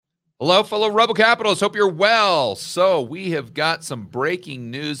Hello, fellow Rebel Capitalists. Hope you're well. So we have got some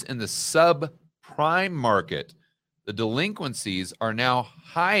breaking news in the subprime market. The delinquencies are now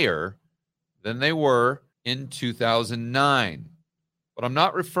higher than they were in 2009. But I'm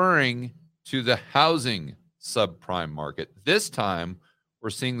not referring to the housing subprime market. This time, we're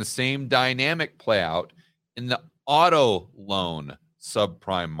seeing the same dynamic play out in the auto loan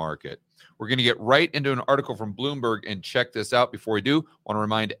subprime market. We're going to get right into an article from Bloomberg and check this out. Before we do, I want to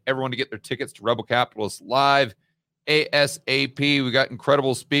remind everyone to get their tickets to Rebel Capitalists Live ASAP. We got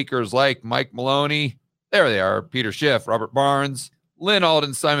incredible speakers like Mike Maloney. There they are. Peter Schiff, Robert Barnes, Lynn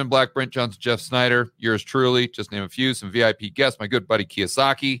Alden, Simon Black, Brent Johnson, Jeff Snyder, yours truly, just name a few, some VIP guests, my good buddy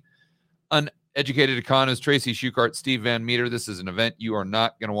Kiyosaki, uneducated economist Tracy Schuchart, Steve Van Meter. This is an event you are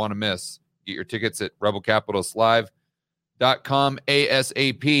not going to want to miss. Get your tickets at rebelcapitalistlive.com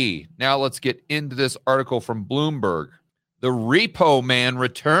ASAP. Now let's get into this article from Bloomberg. The repo man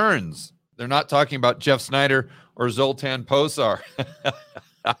returns. They're not talking about Jeff Snyder or Zoltan Posar.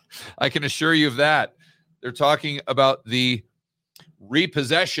 I can assure you of that. They're talking about the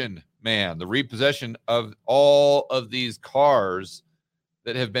repossession man, the repossession of all of these cars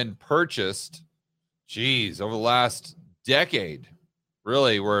that have been purchased, over the last decade,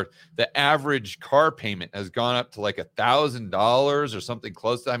 really, where the average car payment has gone up to like $1,000 or something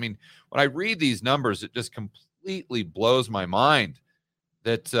close to. I mean, when I read these numbers, it just completely blows my mind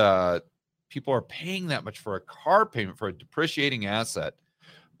that people are paying that much for a car payment for a depreciating asset.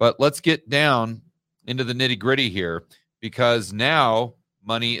 But let's get down into the nitty gritty here, because now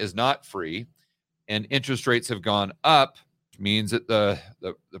money is not free and interest rates have gone up, which means that the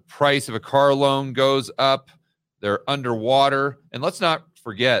price of a car loan goes up. They're underwater. And let's not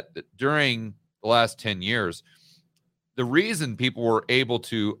forget that during the last 10 years, the reason people were able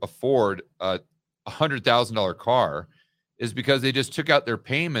to afford a $100,000 car is because they just took out their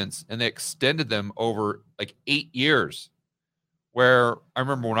payments and they extended them over like 8 years. Where I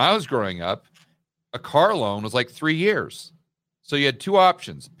remember when I was growing up, a car loan was like 3 years. So you had two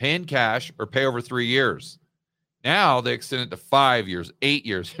options, pay in cash or pay over 3 years. Now they extend it to 5 years, 8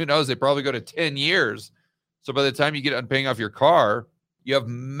 years. Who knows? They probably go to 10 years. So by the time you get done paying off your car, you have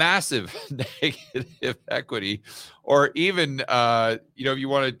massive negative equity. Or even, if you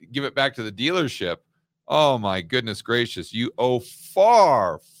want to give it back to the dealership, oh my goodness gracious, you owe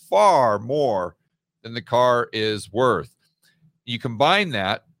far, far more than the car is worth. You combine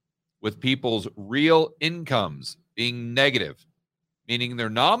that with people's real incomes being negative, meaning their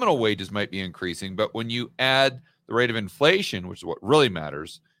nominal wages might be increasing, but when you add the rate of inflation, which is what really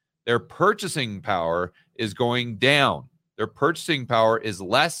matters, their purchasing power is going down. Their purchasing power is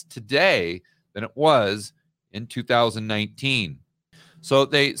less today than it was in 2019. So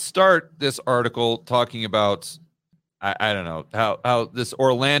they start this article talking about, I don't know, how this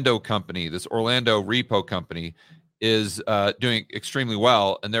Orlando repo company is doing extremely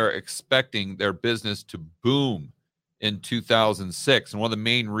well, and they're expecting their business to boom in 2006. And one of the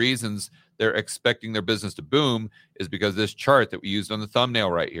main reasons they're expecting their business to boom is because this chart that we used on the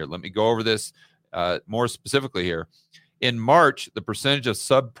thumbnail right here. Let me go over this more specifically here. In March, the percentage of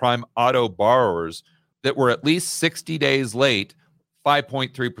subprime auto borrowers that were at least 60 days late,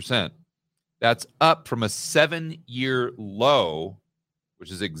 5.3%. That's up from a 7-year low, which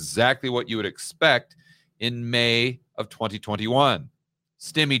is exactly what you would expect in May of 2021.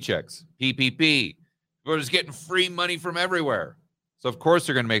 Stimmy checks, PPP. People are just getting free money from everywhere. So, of course,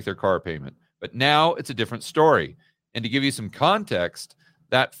 they're going to make their car payment. But now it's a different story. And to give you some context,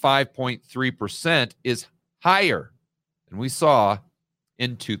 that 5.3% is higher than we saw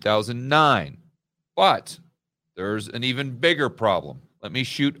in 2009. But there's an even bigger problem. Let me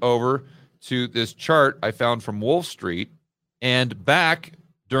shoot over to this chart I found from Wolf Street. And back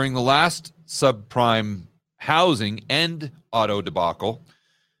during the last subprime housing and auto debacle,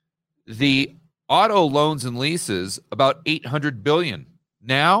 the auto loans and leases about $800 billion.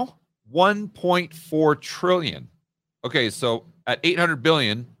 Now, $1.4 trillion. Okay, so at $800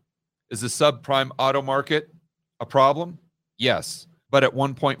 billion, is the subprime auto market a problem? Yes. But at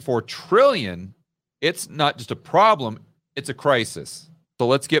 $1.4 trillion, it's not just a problem, it's a crisis. So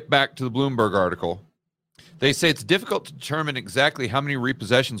let's get back to the Bloomberg article. They say it's difficult to determine exactly how many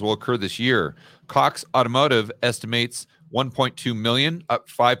repossessions will occur this year. Cox Automotive estimates 1.2 million, up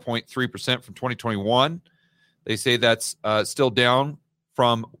 5.3% from 2021. They say that's still down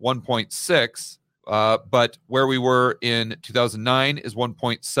from 1.6, but where we were in 2009 is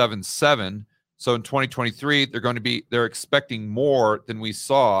 1.77. So in 2023, they're expecting more than we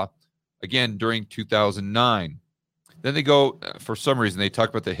saw again during 2009. Then they go, for some reason, they talk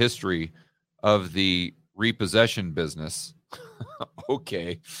about the history of the repossession business.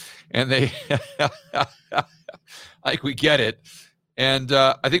 Okay. And they, like, we get it. And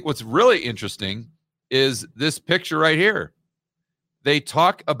I think what's really interesting is this picture right here. They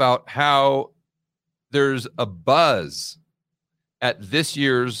talk about how there's a buzz at this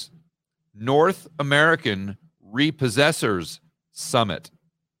year's North American Repossessors Summit.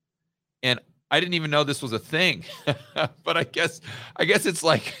 And I didn't even know this was a thing, but I guess it's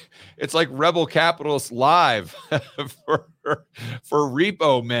like Rebel Capitalists Live for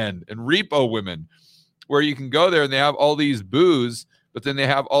repo men and repo women, where you can go there and they have all these booths, but then they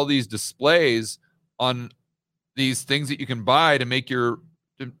have all these displays on these things that you can buy to make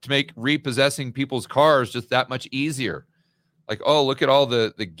repossessing people's cars just that much easier. Like, oh, look at all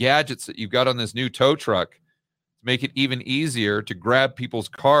the gadgets that you've got on this new tow truck to make it even easier to grab people's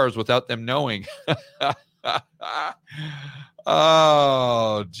cars without them knowing.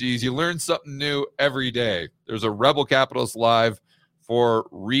 Oh, geez, you learn something new every day. There's a Rebel Capitalist Live for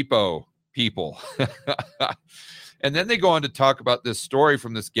repo people. And then they go on to talk about this story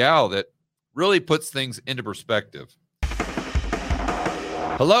from this gal that really puts things into perspective.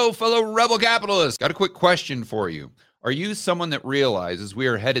 Hello, fellow Rebel Capitalists. Got a quick question for you. Are you someone that realizes we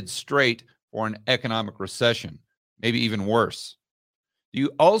are headed straight for an economic recession, maybe even worse? Do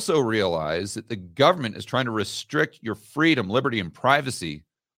you also realize that the government is trying to restrict your freedom, liberty, and privacy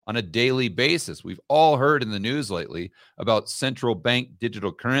on a daily basis? We've all heard in the news lately about central bank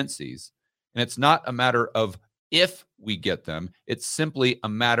digital currencies, and it's not a matter of if we get them, it's simply a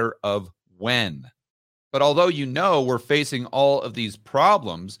matter of when. But although you know we're facing all of these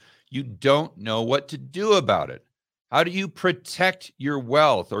problems, you don't know what to do about it. How do you protect your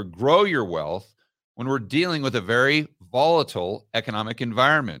wealth or grow your wealth when we're dealing with a very volatile economic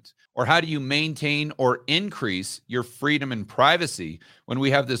environment? Or how do you maintain or increase your freedom and privacy when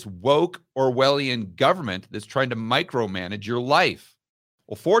we have this woke Orwellian government that's trying to micromanage your life?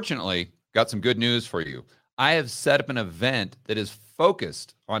 Well, fortunately, got some good news for you. I have set up an event that is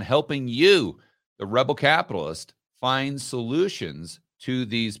focused on helping you, the Rebel Capitalist, find solutions to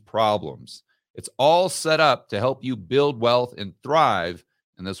these problems. It's all set up to help you build wealth and thrive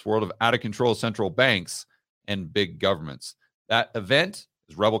in this world of out-of-control central banks and big governments. That event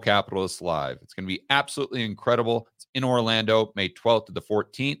is Rebel Capitalists Live. It's going to be absolutely incredible. It's in Orlando, May 12th to the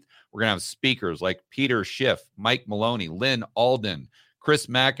 14th. We're going to have speakers like Peter Schiff, Mike Maloney, Lynn Alden, Chris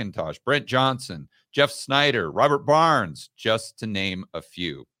McIntosh, Brent Johnson, Jeff Snyder, Robert Barnes, just to name a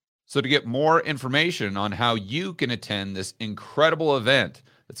few. So to get more information on how you can attend this incredible event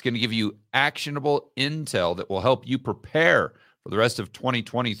that's going to give you actionable intel that will help you prepare for the rest of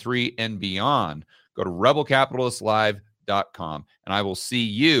 2023 and beyond, go to rebelcapitalistlive.com, and I will see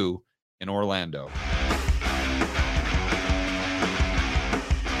you in Orlando.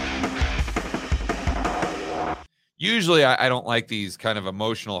 Usually I don't like these kind of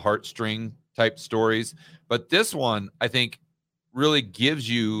emotional heartstring type stories, but this one I think really gives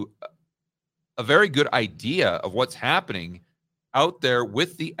you a very good idea of what's happening out there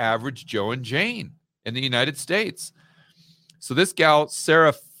with the average Joe and Jane in the United States. So this gal,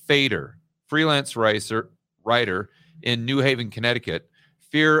 Sarah Fader, freelance writer in New Haven, Connecticut,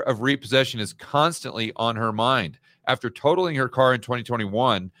 fear of repossession is constantly on her mind. After totaling her car in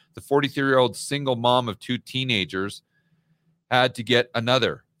 2021, the 43-year-old single mom of two teenagers had to get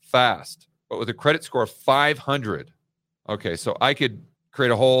another fast, but with a credit score of 500. Okay, so I could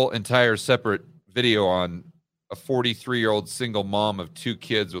create a whole entire separate video on a 43-year-old single mom of two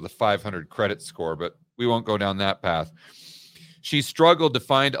kids with a 500 credit score, but we won't go down that path. She struggled to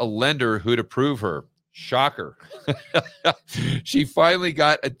find a lender who'd approve her. Shocker. She finally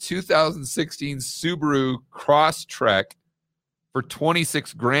got a 2016 Subaru Crosstrek for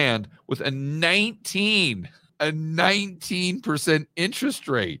 26 grand with a 19% interest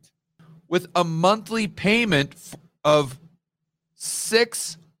rate with a monthly payment of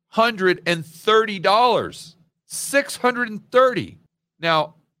 $630. $630.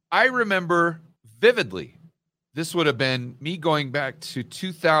 Now, I remember vividly, this would have been me going back to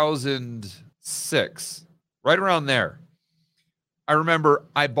 2006, right around there. I remember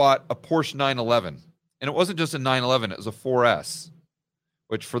I bought a Porsche 911, and it wasn't just a 911, it was a 4S,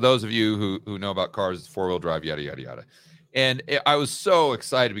 which for those of you who know about cars, it's four-wheel drive, yada, yada, yada. And I was so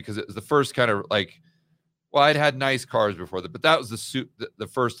excited because it was the first kind of like, well, I'd had nice cars before that, but that was the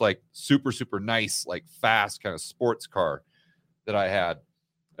first like super, super nice, like fast kind of sports car that I had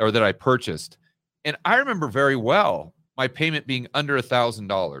or that I purchased. And I remember very well my payment being under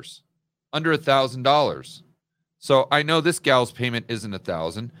 $1,000, under $1,000. So I know this gal's payment isn't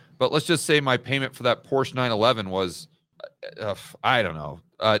 $1,000, but let's just say my payment for that Porsche 911 was, I don't know,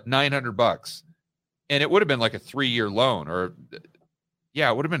 $900. And it would have been like a 3-year loan, or yeah,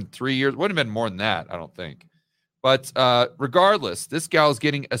 it would have been 3 years. Would have been more than that, I don't think. But regardless, this gal's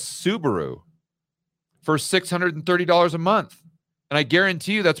getting a Subaru for $630 a month. And I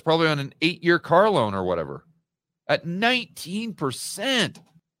guarantee you that's probably on an 8-year car loan or whatever. At 19%.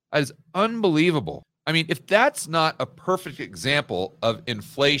 That is unbelievable. I mean, if that's not a perfect example of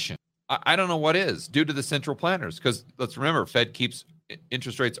inflation, I don't know what is, due to the central planners. Because let's remember, Fed keeps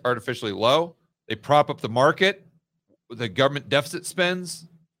interest rates artificially low. They prop up the market. The government deficit spends.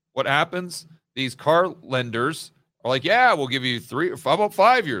 What happens? These car lenders are like, yeah, we'll give you 3. How about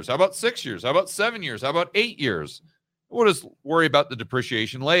 5 years? How about 6 years? How about 7 years? How about 8 years? We'll just worry about the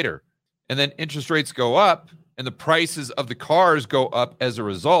depreciation later. And then interest rates go up and the prices of the cars go up as a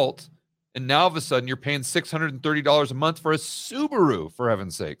result. And now all of a sudden you're paying $630 a month for a Subaru, for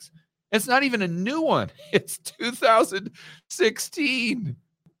heaven's sakes. It's not even a new one. It's 2016.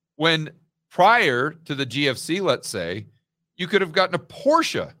 When prior to the GFC, let's say, you could have gotten a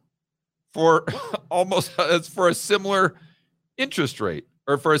Porsche for almost for a similar interest rate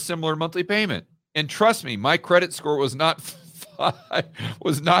or for a similar monthly payment. And trust me, my credit score was not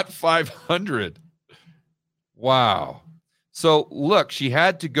 500. Wow. So look, she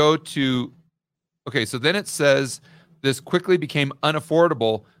had to go to, okay, so then it says this quickly became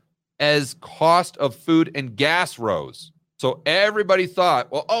unaffordable as cost of food and gas rose. So everybody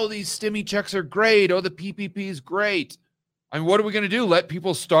thought, well, oh, these stimmy checks are great. Oh, the PPP is great. I mean, what are we going to do? Let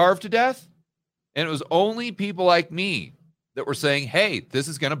people starve to death? And it was only people like me that were saying, hey, this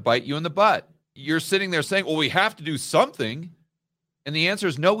is going to bite you in the butt. You're sitting there saying, well, we have to do something. And the answer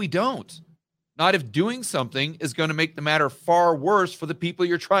is no, we don't. Not if doing something is going to make the matter far worse for the people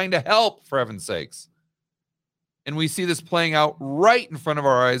you're trying to help, for heaven's sakes. And we see this playing out right in front of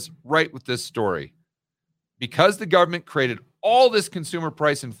our eyes, right with this story. Because the government created all this consumer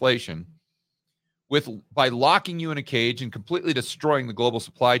price inflation by locking you in a cage and completely destroying the global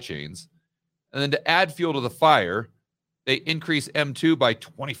supply chains, and then to add fuel to the fire, they increased M2 by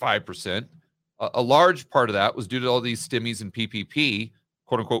 25%. A large part of that was due to all these stimmies and PPP,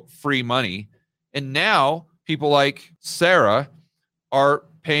 quote unquote, free money. And now people like Sarah are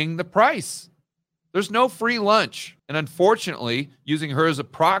paying the price. There's no free lunch. And unfortunately, using her as a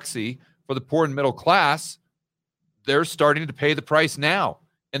proxy for the poor and middle class, they're starting to pay the price now.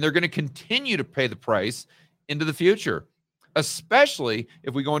 And they're going to continue to pay the price into the future, especially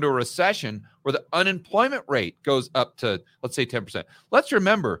if we go into a recession where the unemployment rate goes up to, let's say, 10%. Let's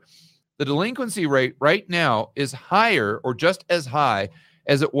remember, the delinquency rate right now is higher or just as high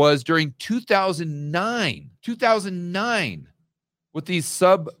as it was during 2009 with these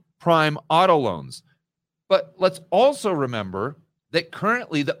subprime auto loans. But let's also remember that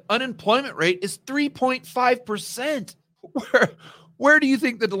currently the unemployment rate is 3.5%. Where do you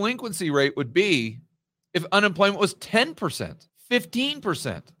think the delinquency rate would be if unemployment was 10%,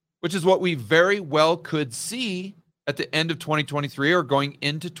 15%, which is what we very well could see at the end of 2023 or going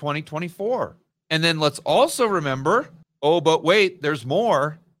into 2024? And then let's also remember, oh, but wait, there's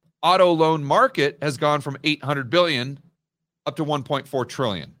more. Auto loan market has gone from 800 billion up to 1.4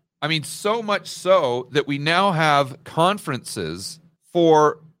 trillion. I mean, so much so that we now have conferences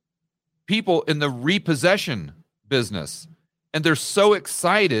for people in the repossession business. And they're so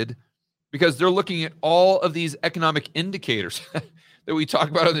excited because they're looking at all of these economic indicators that we talk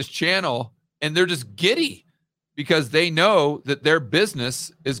about on this channel, and they're just giddy because they know that their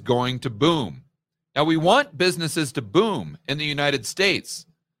business is going to boom. Now, we want businesses to boom in the United States,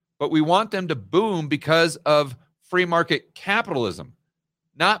 but we want them to boom because of free market capitalism,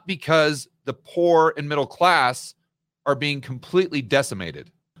 not because the poor and middle class are being completely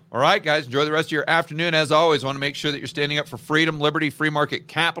decimated. All right, guys, enjoy the rest of your afternoon. As always, I want to make sure that you're standing up for freedom, liberty, free market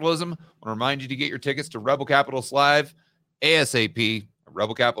capitalism. I want to remind you to get your tickets to Rebel Capitalist Live ASAP at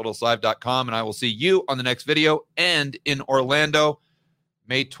rebelcapitalistlive.com, and I will see you on the next video and in Orlando,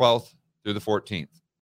 May 12th through the 14th.